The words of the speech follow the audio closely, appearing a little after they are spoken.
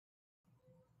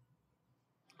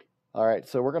All right,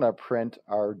 so we're going to print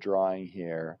our drawing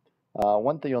here.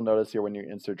 One thing you'll notice here when you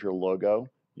insert your logo,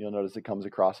 you'll notice it comes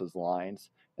across as lines.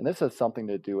 And this has something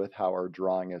to do with how our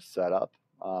drawing is set up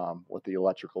with the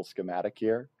electrical schematic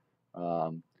here.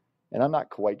 Um, and I'm not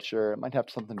quite sure. It might have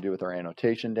something to do with our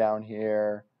annotation down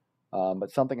here,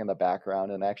 but something in the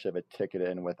background. And I actually have a ticket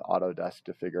in with Autodesk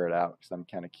to figure it out because I'm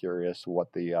kind of curious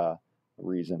what the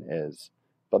reason is.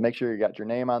 But make sure you got your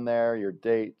name on there, your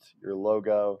date, your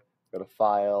logo. Go to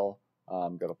File,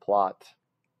 go to Plot.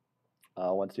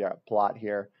 Once you're at Plot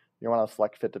here, you want to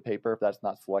select Fit to Paper if that's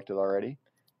not selected already.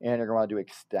 And you're going to want to do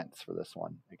Extents for this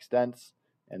one. Extents,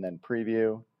 and then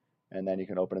Preview. And then you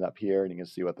can open it up here and you can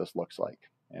see what this looks like.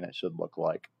 And it should look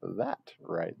like that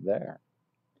right there.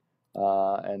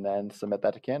 And then submit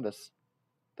that to Canvas.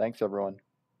 Thanks, everyone.